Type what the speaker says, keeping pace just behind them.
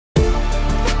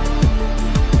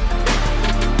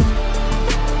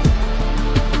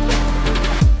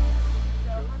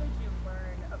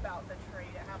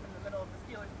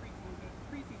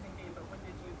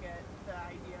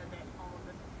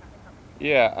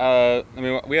Yeah, I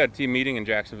mean, we had a team meeting in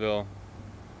Jacksonville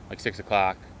like 6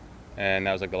 o'clock, and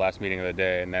that was like the last meeting of the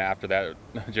day. And then after that,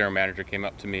 the general manager came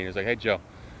up to me and he was like, "Hey, Joe,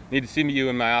 need to see you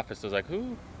in my office." I was like,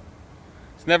 "Who?"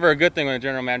 It's never a good thing when a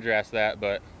general manager asks that,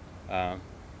 but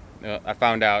I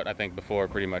found out, I think, before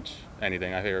pretty much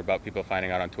anything. I hear about people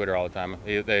finding out on Twitter all the time.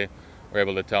 They were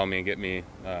able to tell me and get me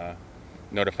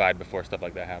notified before stuff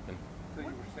like that happened. So you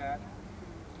were sad?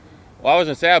 Well, I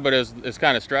wasn't sad, but it's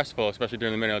kind of stressful, especially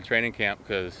during the middle of training camp,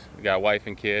 because we got a wife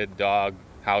and kid, dog,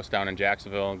 house down in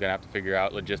Jacksonville. Gonna have to figure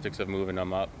out logistics of moving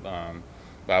them up.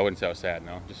 But I wouldn't say I was sad.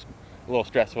 No, just a little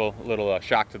stressful, a little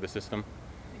shock to the system.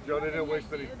 Joe, they didn't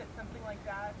waste any any. that something like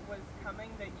that was coming,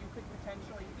 that you could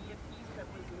potentially be a piece that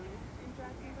was moved in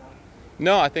Jacksonville?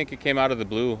 No, I think it came out of the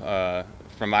blue.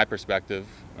 From my perspective,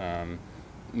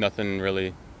 nothing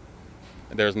really.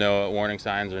 There's no warning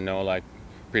signs or no like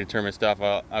predetermined stuff.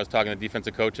 I was talking to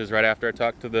defensive coaches right after I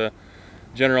talked to the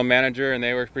general manager, and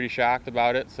they were pretty shocked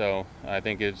about it. So I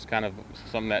think it's kind of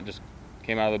something that just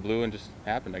came out of the blue and just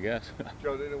happened, I guess.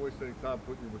 Joe, they didn't waste any time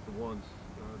putting you with the ones.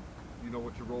 You know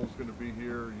what your role's going to be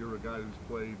here. You're a guy who's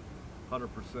played 100%,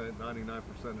 99%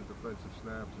 of defensive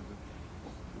snaps. Is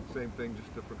it the same thing,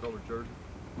 just different colored jersey?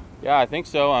 Yeah, I think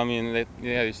so. I mean,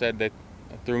 you said they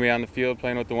threw me on the field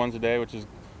playing with the ones a day, which is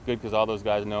good because all those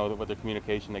guys know that with their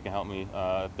communication they can help me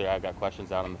if I've got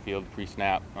questions out on the field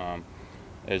pre-snap.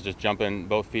 Is just jumping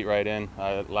both feet right in.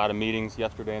 A lot of meetings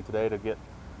yesterday and today to get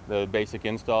the basic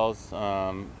installs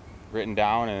written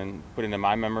down and put into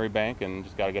my memory bank, and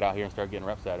just got to get out here and start getting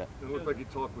reps at it. It looked like you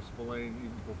talked with Spillane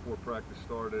even before practice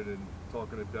started and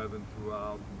talking to Devin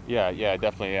throughout. Yeah,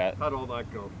 definitely. Yeah. How'd all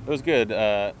that go? It was good.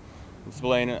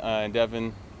 Spillane and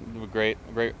Devin were great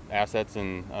assets,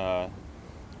 and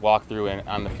walk through and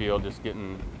on the field,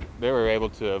 they were able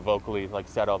to vocally like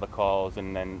set all the calls,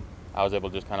 and then I was able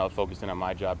to just kind of focus in on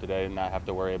my job today and not have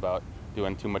to worry about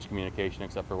doing too much communication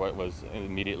except for what was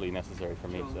immediately necessary for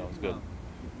me. So it was good.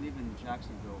 Leaving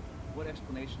Jacksonville, what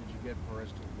explanation did you get for as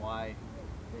to why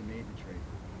they made the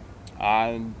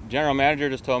trade? General manager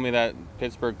just told me that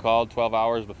Pittsburgh called 12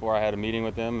 hours before I had a meeting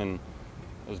with him, and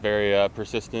was very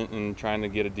persistent in trying to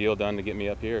get a deal done to get me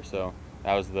up here. So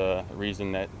that was the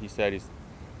reason that he said, he's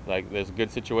like, there's a good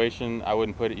situation. I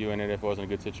wouldn't put you in it if it wasn't a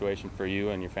good situation for you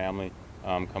and your family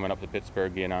coming up to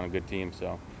Pittsburgh, being on a good team.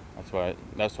 So that's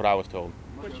what I was told.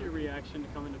 What's your reaction to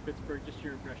coming to Pittsburgh? Just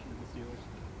your impression of the Steelers?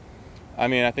 I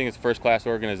mean, I think it's a first-class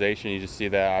organization. You just see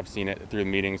that. I've seen it through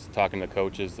meetings, talking to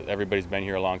coaches. Everybody's been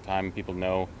here a long time, and people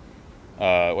know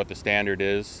what the standard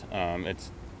is.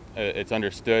 It's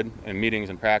understood in meetings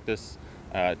and practice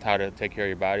how to take care of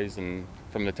your bodies and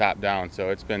from the top down. So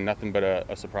it's been nothing but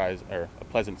a surprise, or a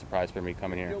pleasant surprise for me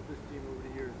coming here. Built this team over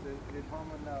the years. Did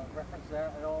Tomlin reference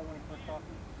that at all when he first talked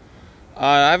to you?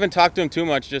 I haven't talked to him too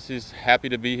much. Just he's happy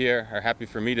to be here, or happy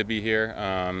for me to be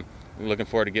here. Looking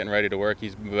forward to getting ready to work.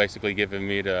 He's basically given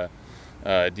me the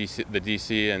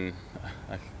DC, and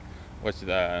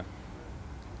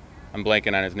I'm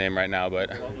blanking on his name right now, but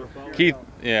Keith.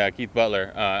 Yeah, Keith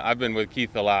Butler. I've been with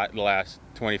Keith a lot the last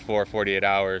 24, 48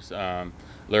 hours,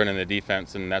 learning the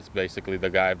defense, and that's basically the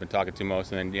guy I've been talking to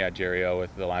most. And then Jerry O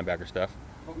with the linebacker stuff.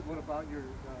 What about your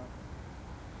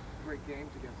great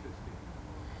games against his team?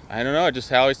 I don't know. It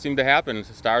just always seemed to happen. The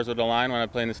stars would align when I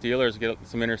play in the Steelers, get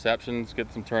some interceptions, get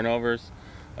some turnovers.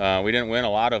 We didn't win a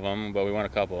lot of them, but we won a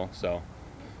couple. So.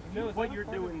 What you're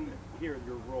doing here,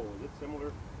 your role, is it similar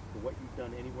to what you've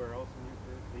done anywhere else in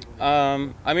your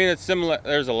career? I mean, it's similar.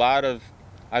 There's a lot of.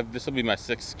 This will be my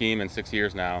sixth scheme in 6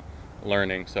 years now,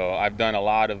 learning. So I've done a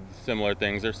lot of similar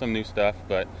things. There's some new stuff,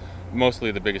 but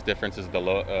mostly the biggest difference is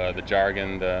the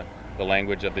jargon, the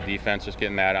language of the defense. Just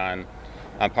getting that on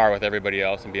par with everybody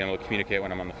else and being able to communicate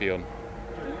when I'm on the field.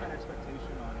 Do you have an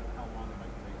expectation on how long it might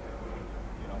take to,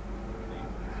 the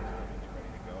names of the system to get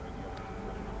ready to go? Do you have a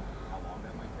question on how long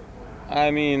that might take for you? I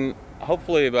mean,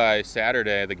 hopefully by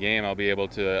Saturday, the game, I'll be able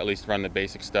to at least run the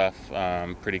basic stuff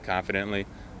pretty confidently.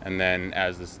 And then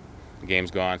as the games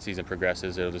go on, season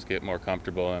progresses, it'll just get more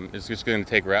comfortable. It's just going to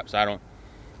take reps. I don't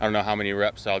know how many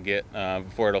reps I'll get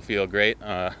before it'll feel great.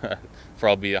 Before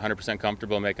I'll be 100%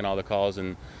 comfortable making all the calls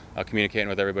and communicating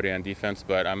with everybody on defense.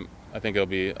 But I think it'll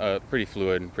be a pretty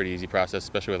fluid and pretty easy process,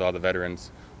 especially with all the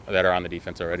veterans that are on the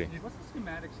defense already. What's the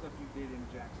schematic stuff you did in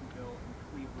Jacksonville and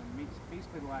Cleveland?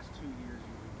 Basically the last 2 years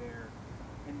you were there,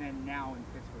 and then now in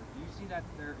Pittsburgh. Do you see that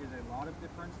there is a lot of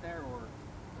difference there, or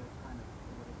kind of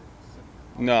a little bit similar?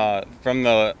 No,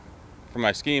 from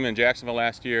my scheme in Jacksonville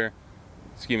last year,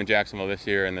 scheme in Jacksonville this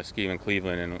year, and the scheme in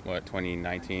Cleveland in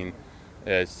 2019,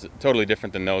 it's totally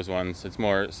different than those ones. It's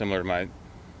more similar to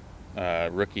my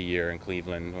rookie year in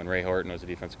Cleveland when Ray Horton was the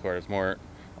defensive coordinator. It's more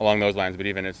along those lines, but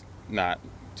even it's not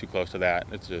too close to that.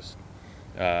 It's just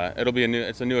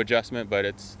it's a new adjustment, but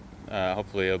it's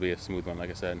hopefully it'll be a smooth one, like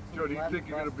I said. Joe, do you think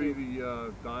you're going to be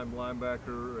the dime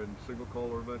linebacker and single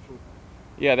caller eventually?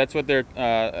 Yeah, that's what they've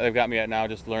got me at now,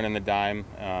 just learning the dime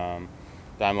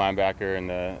linebacker and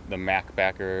the MAC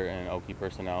backer and Okie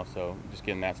personnel. So just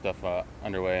getting that stuff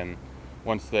underway, and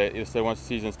once the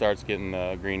season starts, getting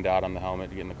the green dot on the helmet,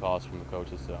 getting the calls from the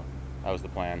coaches. So that was the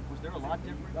plan. Was there a lot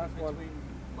different between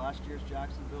last year's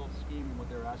Jacksonville scheme and what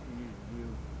they were asking you to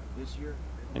do this year?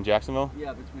 In Jacksonville?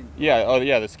 Yeah, between. Yeah, oh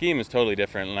yeah, the scheme is totally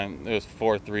different. It was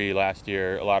 4-3 last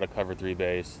year, a lot of cover 3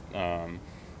 base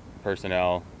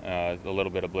personnel, a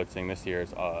little bit of blitzing. This year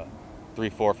it's 3-4,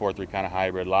 4-3 kind of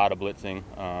hybrid, a lot of blitzing.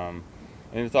 And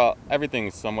it's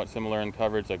everything's somewhat similar in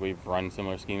coverage, like we've run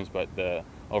similar schemes, but the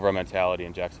overall mentality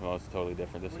in Jacksonville is totally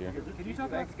different this year. Can you talk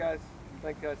about? Thanks, guys.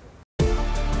 Thanks, guys.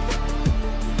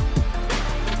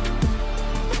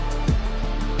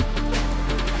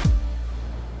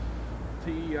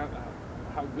 T,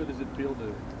 how good does it feel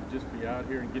to just be out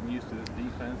here and getting used to this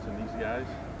defense and these guys?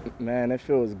 Man, it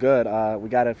feels good. We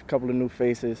got a couple of new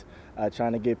faces,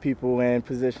 trying to get people in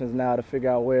positions now to figure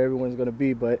out where everyone's going to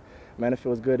be. But, man, it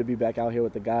feels good to be back out here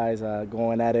with the guys,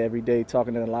 going at it every day,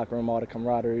 talking in the locker room, all the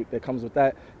camaraderie that comes with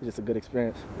that. It's just a good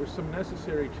experience. There's some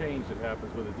necessary change that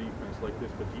happens with a defense like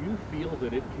this, but do you feel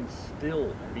that it can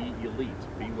still be elite,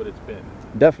 be what it's been?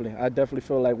 Definitely. I definitely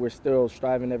feel like we're still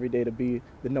striving every day to be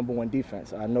the #1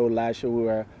 defense. I know last year we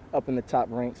were up in the top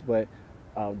ranks, but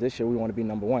this year we want to be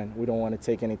 #1. We don't want to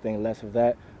take anything less of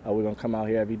that. We're going to come out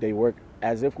here every day, work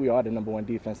as if we are the #1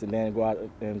 defense, and then go out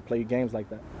and play games like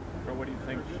that. So what do you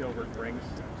think Schobert brings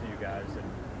to you guys, and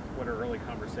what are early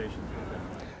conversations with him?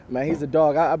 Man, he's a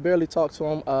dog. I barely talked to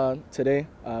him today.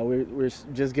 We're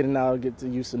just getting out, get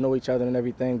used to know each other and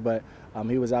everything, but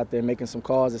he was out there making some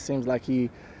calls. It seems like he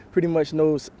pretty much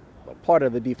knows part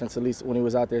of the defense, at least when he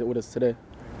was out there with us today.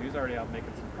 He's already out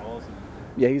making some calls.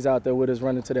 Yeah, he's out there with us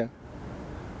running today.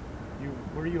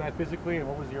 Where are you at physically, and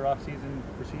what was your off-season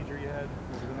procedure you had?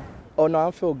 Oh, no,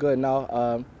 I feel good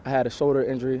now. I had a shoulder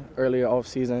injury earlier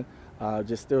off-season,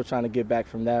 just still trying to get back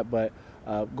from that, but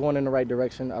going in the right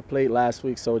direction. I played last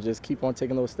week, so just keep on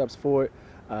taking those steps forward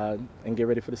and get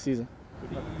ready for the season.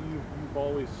 You've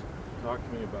always talked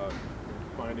to me about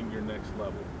finding your next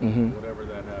level, whatever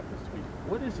that happens to be.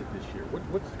 What is it this year?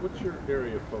 What's your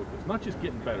area of focus? Not just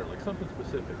getting better, like something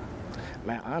specific.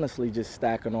 Man, honestly, just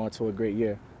stacking on to a great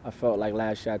year. I felt like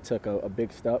last year I took a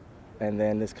big step, and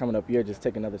then this coming up year, just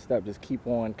take another step. Just keep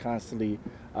on constantly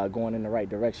going in the right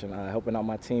direction, helping out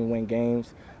my team win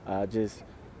games, just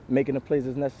making the plays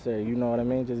as necessary. You know what I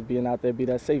mean? Just being out there, be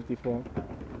that safety for them.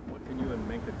 What can you and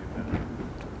Minka do better?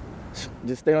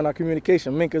 Just stay on our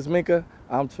communication. Minka's Minka,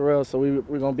 I'm Terrell, so we're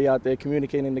going to be out there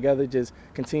communicating together, just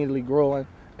continually growing.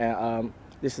 And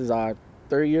this is our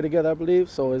 3rd year together, I believe,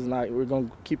 so it's not, we're going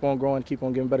to keep on growing, keep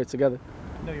on getting better together.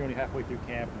 I know you're only halfway through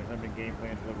camp and there's not been game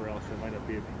plans or whatever else, so it might not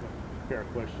be a fair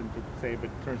question to say, but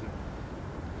in terms of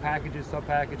packages,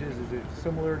 sub-packages, is it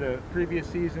similar to previous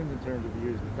seasons in terms of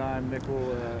using dime, nickel,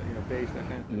 base, that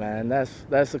kind of thing? Man,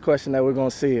 that's a question that we're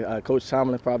going to see. Coach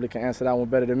Tomlin probably can answer that one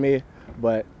better than me,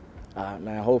 but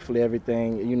man, hopefully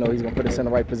everything, he's going to put us in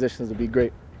the right positions to be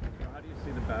great. How do you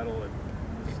see the battle at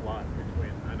the slot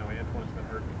between, I know Antoine's been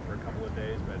hurt for a couple of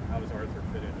days, but how does Arthur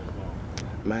fit in as well?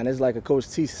 Man, it's like a Coach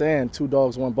T saying, 2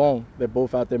 dogs, 1 bone. They're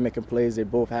both out there making plays. They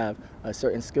both have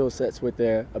certain skill sets with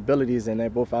their abilities, and they're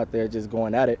both out there just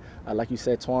going at it. Like you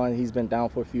said, Twan, he's been down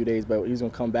for a few days, but he's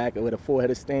going to come back with a full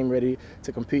head of steam ready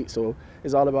to compete. So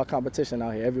it's all about competition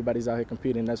out here. Everybody's out here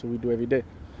competing. That's what we do every day.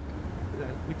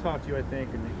 We talked to you, I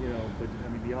think, and but I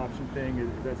mean, the option thing,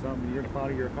 is that something you're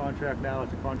part of your contract now?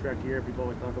 It's a contract year. People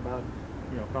always talk about,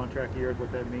 contract years,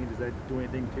 what that means. Does that do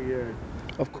anything to you?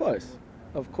 Of course.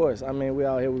 Of course. I mean, we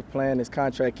out here, we're playing this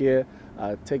contract here.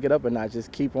 Take it up a notch.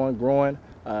 Just keep on growing,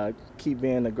 keep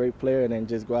being a great player, and then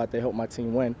just go out there, help my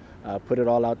team win. Put it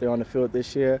all out there on the field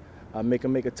this year. Make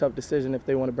them make a tough decision if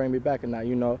they want to bring me back or not,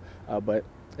 But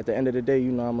at the end of the day,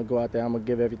 I'm going to go out there, I'm going to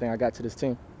give everything I got to this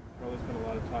team. Well, there's been a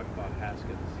lot of talk about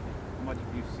Haskins. How much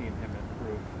have you seen him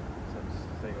improve since,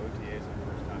 say, OTAs the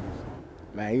first time you saw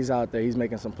him? Man, he's out there. He's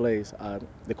making some plays.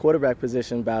 The quarterback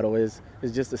position battle is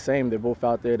just the same. They're both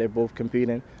out there. They're both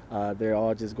competing. They're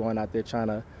all just going out there trying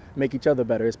to make each other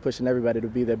better. It's pushing everybody to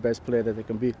be their best player that they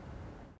can be.